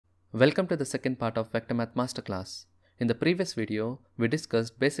Welcome to the second part of Vector Math Masterclass. In the previous video, we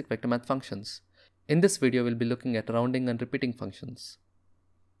discussed basic vector math functions. In this video, we'll be looking at rounding and repeating functions.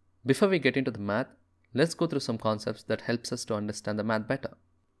 Before we get into the math, let's go through some concepts that helps us to understand the math better.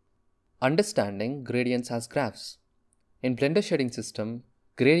 Understanding gradients as graphs. In Blender shading system,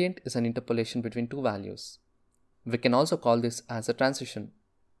 gradient is an interpolation between two values. We can also call this as a transition.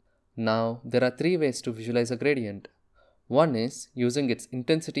 Now, there are three ways to visualize a gradient. One is using its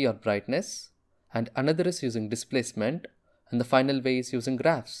intensity or brightness, and another is using displacement, and the final way is using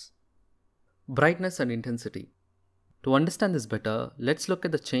graphs. Brightness and intensity. To understand this better, let's look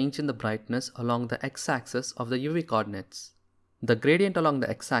at the change in the brightness along the x-axis of the UV coordinates. The gradient along the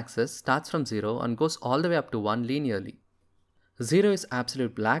x-axis starts from 0 and goes all the way up to 1 linearly. 0 is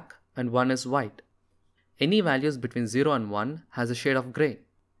absolute black and 1 is white. Any values between 0 and 1 has a shade of gray.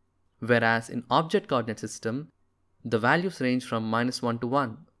 Whereas in object coordinate system, the values range from -1 to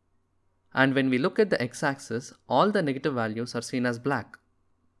 1. And when we look at the x-axis, all the negative values are seen as black.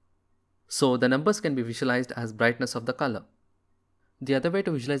 So the numbers can be visualized as brightness of the color. The other way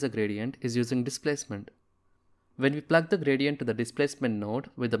to visualize a gradient is using displacement. When we plug the gradient to the displacement node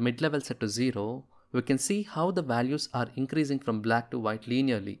with the mid-level set to 0, we can see how the values are increasing from black to white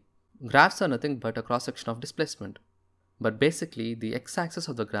linearly. Graphs are nothing but a cross-section of displacement. But basically, the x-axis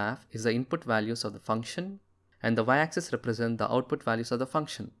of the graph is the input values of the function, and the y-axis represents the output values of the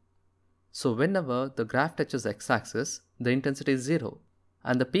function. So whenever the graph touches the x-axis, the intensity is 0,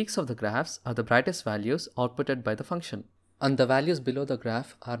 and the peaks of the graphs are the brightest values outputted by the function, and the values below the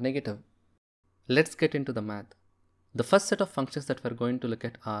graph are negative. Let's get into the math. The first set of functions that we're going to look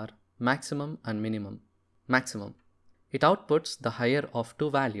at are maximum and minimum. Maximum. It outputs the higher of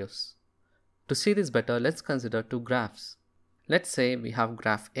two values. To see this better, let's consider two graphs. Let's say we have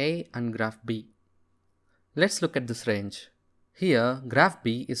graph A and graph B. Let's look at this range. Here, graph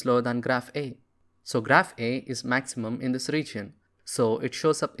B is lower than graph A. So graph A is maximum in this region. So it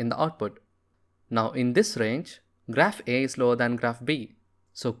shows up in the output. Now in this range, graph A is lower than graph B.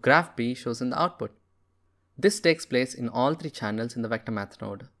 So graph B shows in the output. This takes place in all three channels in the vector math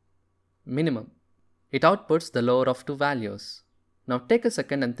node. Minimum. It outputs the lower of two values. Now take a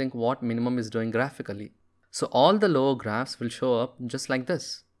second and think what minimum is doing graphically. So all the lower graphs will show up just like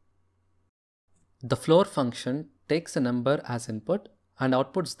this. The floor function takes a number as input and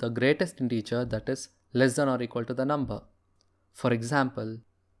outputs the greatest integer that is less than or equal to the number. For example,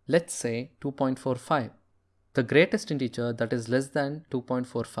 let's say 2.45. The greatest integer that is less than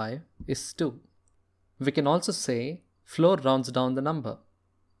 2.45 is 2. We can also say floor rounds down the number.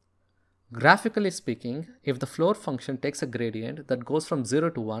 Graphically speaking, if the floor function takes a gradient that goes from 0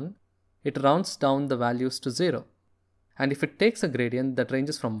 to 1, it rounds down the values to 0. And if it takes a gradient that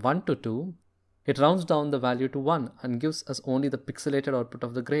ranges from 1 to 2, it rounds down the value to 1 and gives us only the pixelated output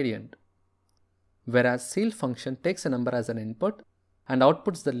of the gradient. Whereas Ceil function takes a number as an input and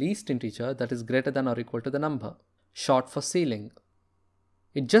outputs the least integer that is greater than or equal to the number, short for ceiling.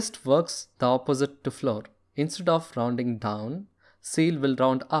 It just works the opposite to floor. Instead of rounding down, Ceil will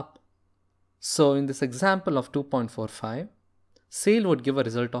round up. So in this example of 2.45, Ceil would give a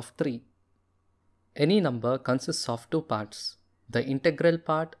result of 3. Any number consists of two parts, the integral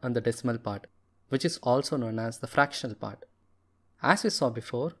part and the decimal part, which is also known as the fractional part. As we saw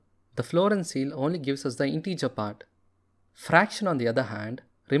before, the floor in Ceil only gives us the integer part. Fraction, on the other hand,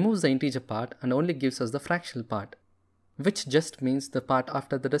 removes the integer part and only gives us the fractional part, which just means the part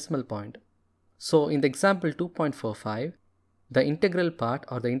after the decimal point. So in the example 2.45, the integral part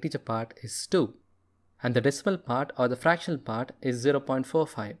or the integer part is 2, and the decimal part or the fractional part is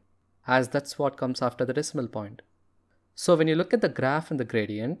 0.45, as that's what comes after the decimal point. So when you look at the graph and the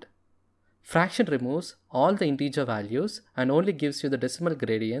gradient, fraction removes all the integer values and only gives you the decimal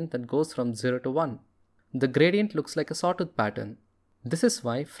gradient that goes from 0 to 1. The gradient looks like a sawtooth pattern. This is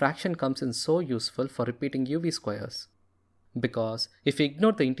why fraction comes in so useful for repeating UV squares. Because if we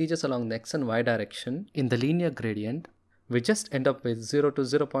ignore the integers along the x and y direction in the linear gradient, we just end up with 0 to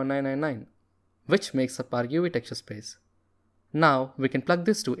 0.999, which makes up our UV texture space. Now we can plug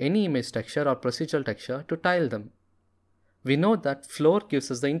this to any image texture or procedural texture to tile them. We know that floor gives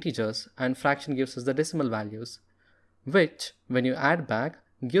us the integers and fraction gives us the decimal values, which, when you add back,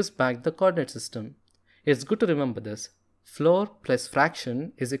 gives back the coordinate system. It's good to remember this. Floor plus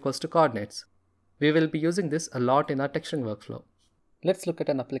fraction is equals to coordinates. We will be using this a lot in our texturing workflow. Let's look at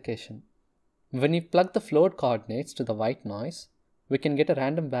an application. When we plug the floor coordinates to the white noise, we can get a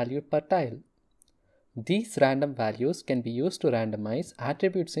random value per tile. These random values can be used to randomize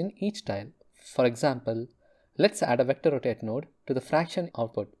attributes in each tile. For example, let's add a vector rotate node to the fraction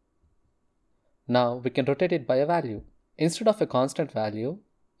output. Now we can rotate it by a value. Instead of a constant value,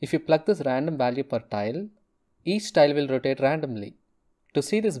 If you plug this random value per tile, each tile will rotate randomly. To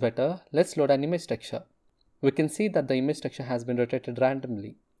see this better, let's load an image texture. We can see that the image texture has been rotated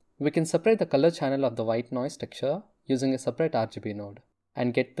randomly. We can separate the color channel of the white noise texture using a separate RGB node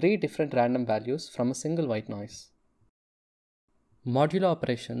and get 3 different random values from a single white noise. Modulo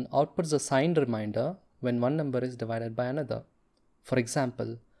operation outputs a signed reminder when one number is divided by another. For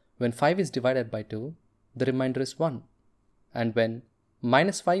example, when 5 is divided by 2, the remainder is 1. And when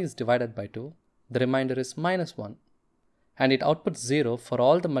 -5 is divided by 2, the remainder is -1. And it outputs 0 for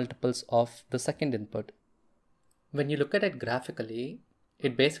all the multiples of the second input. When you look at it graphically,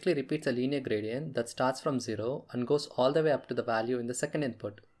 it basically repeats a linear gradient that starts from 0 and goes all the way up to the value in the second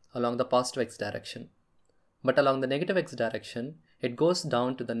input along the positive x direction. But along the negative x direction, it goes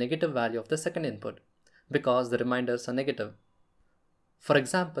down to the negative value of the second input because the remainders are negative. For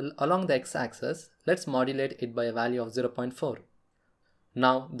example, along the x-axis, let's modulate it by a value of 0.4.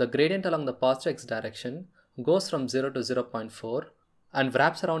 Now, the gradient along the positive x direction goes from 0 to 0.4 and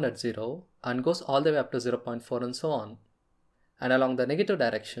wraps around at 0 and goes all the way up to 0.4 and so on. And along the negative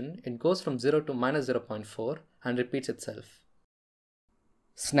direction, it goes from 0 to -0.4 and repeats itself.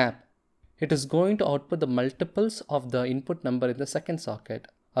 Snap. It is going to output the multiples of the input number in the second socket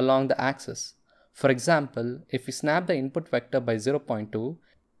along the axis. For example, if we snap the input vector by 0.2,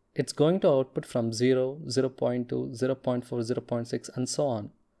 it's going to output from 0, 0.2, 0.4, 0.6 and so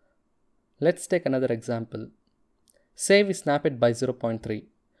on. Let's take another example. Say we snap it by 0.3.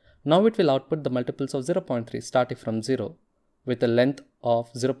 Now it will output the multiples of 0.3 starting from 0 with a length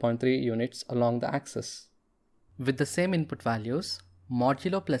of 0.3 units along the axis. With the same input values,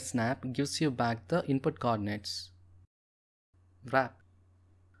 modulo plus snap gives you back the input coordinates. Wrap.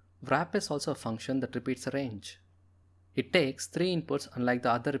 Wrap is also a function that repeats a range. It takes 3 inputs unlike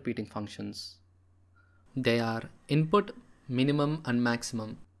the other repeating functions. They are input, minimum and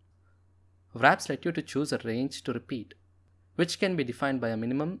maximum. Wraps let you to choose a range to repeat, which can be defined by a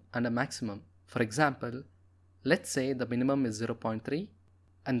minimum and a maximum. For example, let's say the minimum is 0.3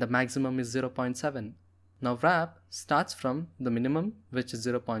 and the maximum is 0.7. Now wrap starts from the minimum, which is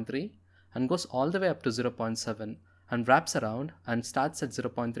 0.3, and goes all the way up to 0.7 and wraps around and starts at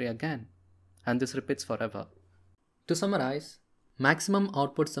 0.3 again. And this repeats forever. To summarize, maximum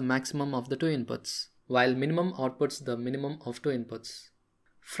outputs the maximum of the 2 inputs, while minimum outputs the minimum of 2 inputs.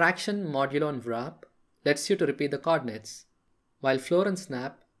 Fraction, modulo and wrap lets you to repeat the coordinates, while floor and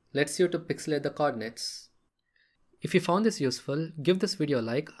snap lets you to pixelate the coordinates. If you found this useful, give this video a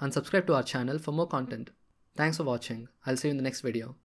like and subscribe to our channel for more content. Thanks for watching. I'll see you in the next video.